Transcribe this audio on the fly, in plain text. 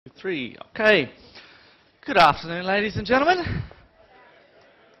Three. Okay. Good afternoon, ladies and gentlemen.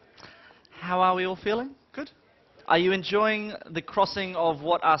 How are we all feeling? Good? Are you enjoying the crossing of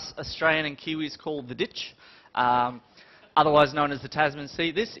what us Australian and Kiwis call the ditch, otherwise known as the Tasman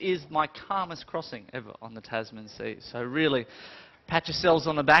Sea? This is my calmest crossing ever on the Tasman Sea. So really, pat yourselves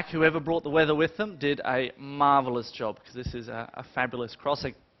on the back. Whoever brought the weather with them did a marvellous job, because this is a fabulous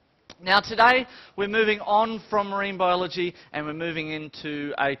crossing. Now today we're moving on from marine biology and we're moving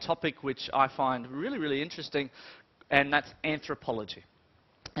into a topic which I find really interesting, and that's anthropology.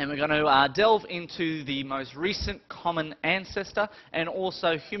 And we're going to delve into the most recent common ancestor and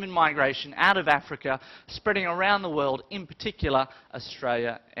also human migration out of Africa, spreading around the world, in particular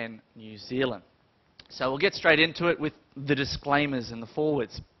Australia and New Zealand. So we'll get straight into it with the disclaimers and the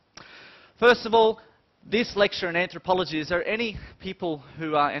forwards. First of all, this lecture in anthropology, is there any people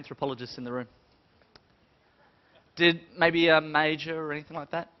who are anthropologists in the room? Did maybe a major or anything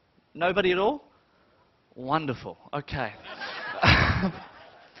like that? Nobody at all? Wonderful. Okay.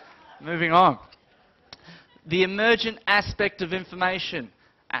 Moving on. The emergent aspect of information.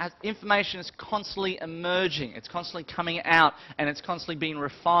 Information is constantly emerging. It's constantly coming out, and it's constantly being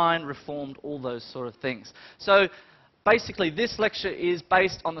refined, reformed, all those sort of things. So basically, this lecture is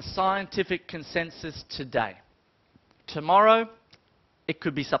based on the scientific consensus today. Tomorrow, it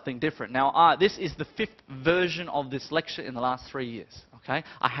could be something different. Now, this is the 5th version of this lecture in the last 3 years. Okay?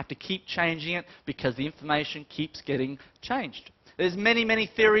 I have to keep changing it because the information keeps getting changed. There's many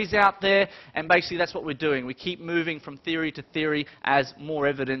theories out there, and basically that's what we're doing. We keep moving from theory to theory as more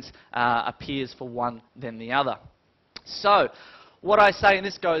evidence appears for one than the other. So, what I say, and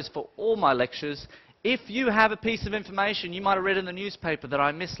this goes for all my lectures, if you have a piece of information you might have read in the newspaper that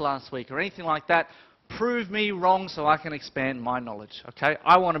I missed last week or anything like that, prove me wrong so I can expand my knowledge. Okay?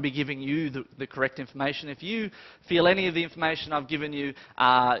 I want to be giving you the correct information. If you feel any of the information I've given you,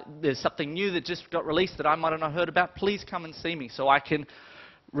 there's something new that just got released that I might have not heard about, please come and see me so I can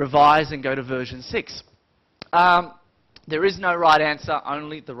revise and go to version 6. There is no right answer,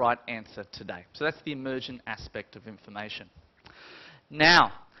 only the right answer today. So that's the emergent aspect of information.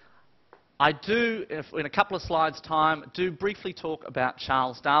 Now, I do, in a couple of slides' time, do briefly talk about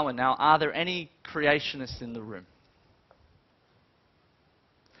Charles Darwin. Now, are there any creationists in the room?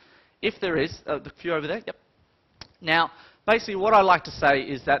 If there is, the few over there, yep. Now, basically what I like to say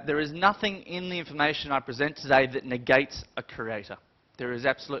is that there is nothing in the information I present today that negates a creator. There is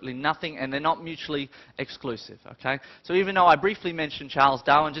absolutely nothing, and they're not mutually exclusive. Okay? So even though I briefly mentioned Charles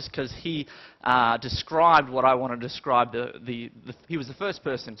Darwin, just because he described what I want to describe, he was the first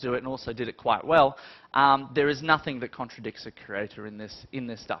person to do it and also did it quite well, there is nothing that contradicts a creator in this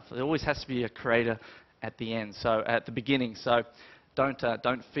stuff. There always has to be a creator at the end, so at the beginning. So don't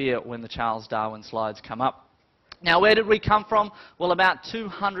fear when the Charles Darwin slides come up. Now, where did we come from? Well, about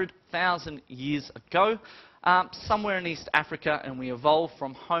 200,000 years ago. Somewhere in East Africa, and we evolved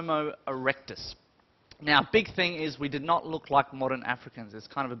from Homo erectus. Now, big thing is we did not look like modern Africans. It's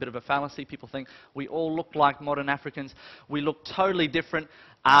kind of a bit of a fallacy. People think we all look like modern Africans. We look totally different.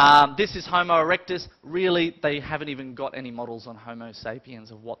 This is Homo erectus. Really, they haven't even got any models on Homo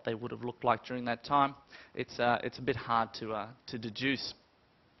sapiens of what they would have looked like during that time. It's a bit hard to deduce.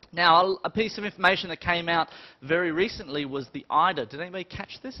 Now, a piece of information that came out very recently was the IDA. Did anybody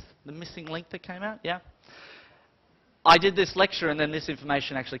catch this? The missing link that came out? Yeah? I did this lecture, and then this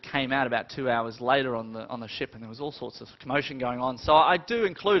information actually came out about 2 hours later on the ship, and there was all sorts of commotion going on. So I do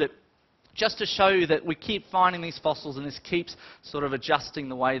include it just to show you that we keep finding these fossils, and this keeps sort of adjusting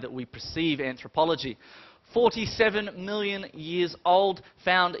the way that we perceive anthropology. 47 million years old,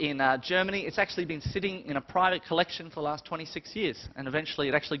 found in Germany. It's actually been sitting in a private collection for the last 26 years, and eventually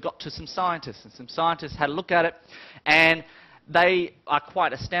it actually got to some scientists, and some scientists had a look at it, and they are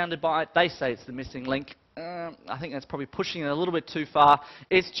quite astounded by it. They say it's the missing link. I think that's probably pushing it a little bit too far.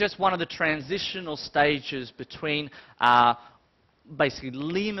 It's just one of the transitional stages between basically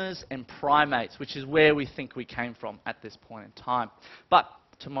lemurs and primates, which is where we think we came from at this point in time. But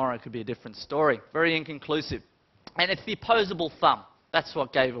tomorrow could be a different story. Very inconclusive. And it's the opposable thumb. That's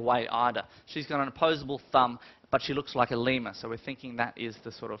what gave away Ida. She's got an opposable thumb, but she looks like a lemur, so we're thinking that is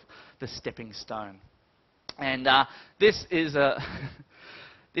the sort of the stepping stone. And this is a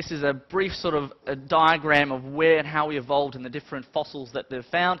this is a brief sort of a diagram of where and how we evolved in the different fossils that they've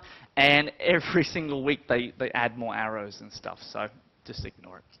found, and every single week they add more arrows and stuff, so just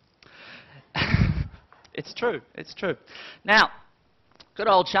ignore it. It's true, it's true. Now, good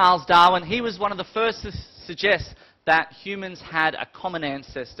old Charles Darwin, he was one of the first to suggest that humans had a common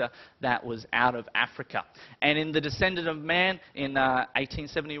ancestor that was out of Africa. And in The Descendant of Man in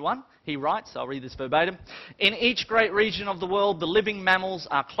 1871, he writes, I'll read this verbatim, "In each great region of the world, the living mammals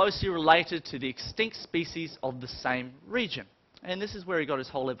are closely related to the extinct species of the same region." And this is where he got his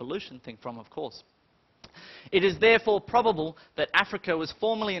whole evolution thing from, of course. "It is therefore probable that Africa was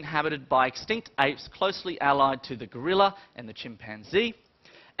formerly inhabited by extinct apes closely allied to the gorilla and the chimpanzee.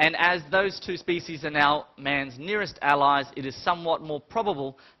 And as those two species are now man's nearest allies, it is somewhat more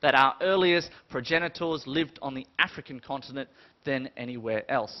probable that our earliest progenitors lived on the African continent than anywhere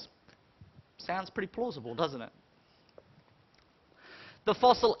else." Sounds pretty plausible, doesn't it? The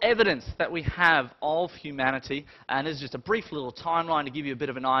fossil evidence that we have of humanity, and this is just a brief little timeline to give you a bit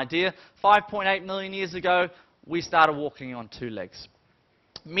of an idea. 5.8 million years ago, we started walking on two legs.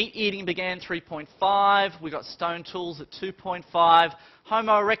 Meat eating began 3.5, we got stone tools at 2.5,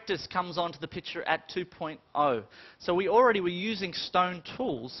 Homo erectus comes onto the picture at 2.0. So we already were using stone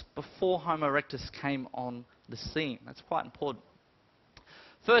tools before Homo erectus came on the scene. That's quite important.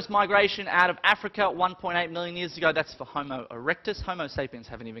 First migration out of Africa, 1.8 million years ago, that's for Homo erectus. Homo sapiens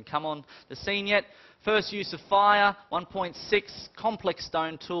haven't even come on the scene yet. First use of fire, 1.6, complex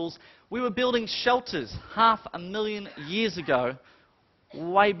stone tools. We were building shelters 500,000 years ago,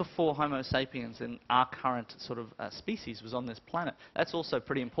 way before Homo sapiens and our current sort of species was on this planet. That's also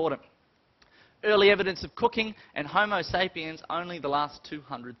pretty important. Early evidence of cooking, and Homo sapiens only the last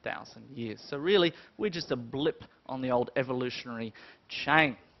 200,000 years. So really, we're just a blip on the old evolutionary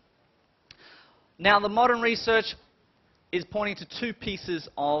chain. Now, the modern research is pointing to two pieces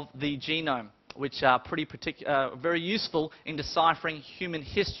of the genome, which are very useful in deciphering human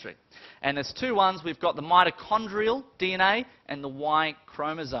history. And there's two ones. We've got the mitochondrial DNA and the Y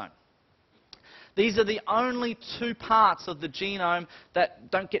chromosome. These are the only two parts of the genome that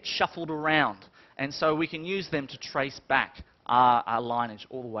don't get shuffled around. And so we can use them to trace back our lineage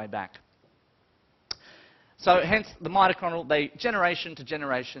all the way back. So hence the mitochondrial, generation to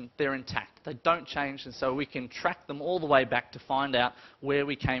generation, they're intact. They don't change, and so we can track them all the way back to find out where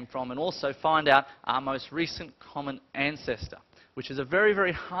we came from and also find out our most recent common ancestor, which is a very,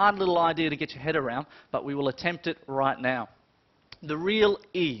 very hard little idea to get your head around, but we will attempt it right now. The real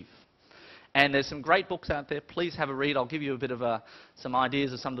Eve. And there's some great books out there. Please have a read. I'll give you a bit of some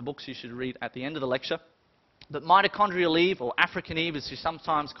ideas of some of the books you should read at the end of the lecture. But mitochondrial Eve, or African Eve as she's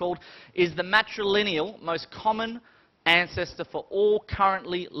sometimes called, is the matrilineal, most common ancestor for all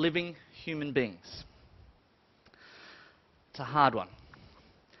currently living human beings. It's a hard one.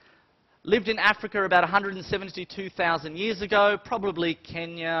 Lived in Africa about 172,000 years ago, probably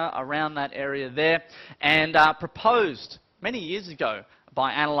Kenya, around that area there, and proposed many years ago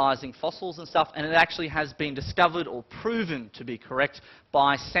by analysing fossils and stuff, and it actually has been discovered or proven to be correct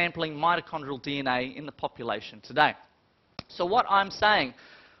by sampling mitochondrial DNA in the population today. So what I'm saying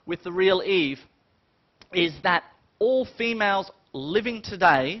with the real Eve is that all females living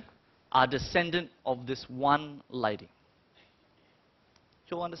today are descendant of this one lady.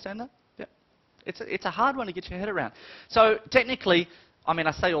 You all understand that? Yeah. It's a hard one to get your head around. So technically, I mean,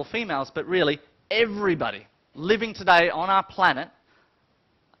 I say all females, but really everybody living today on our planet,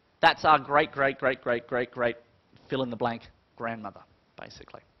 that's our great, great, great, great, great, great fill-in-the-blank grandmother,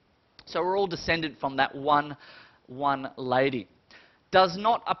 basically. So we're all descendant from that one lady. Does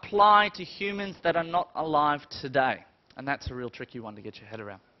not apply to humans that are not alive today. And that's a real tricky one to get your head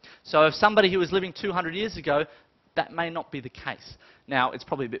around. So if somebody who was living 200 years ago, that may not be the case. Now, it's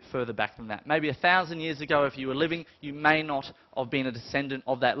probably a bit further back than that. Maybe 1,000 years ago, if you were living, you may not have been a descendant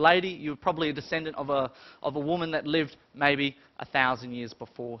of that lady. You were probably a descendant of a woman that lived maybe 1,000 years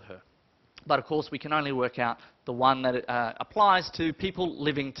before her. But of course, we can only work out the one that applies to people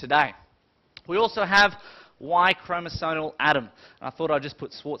living today. We also have Y chromosomal atom. And I thought I'd just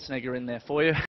put Schwarzenegger in there for you.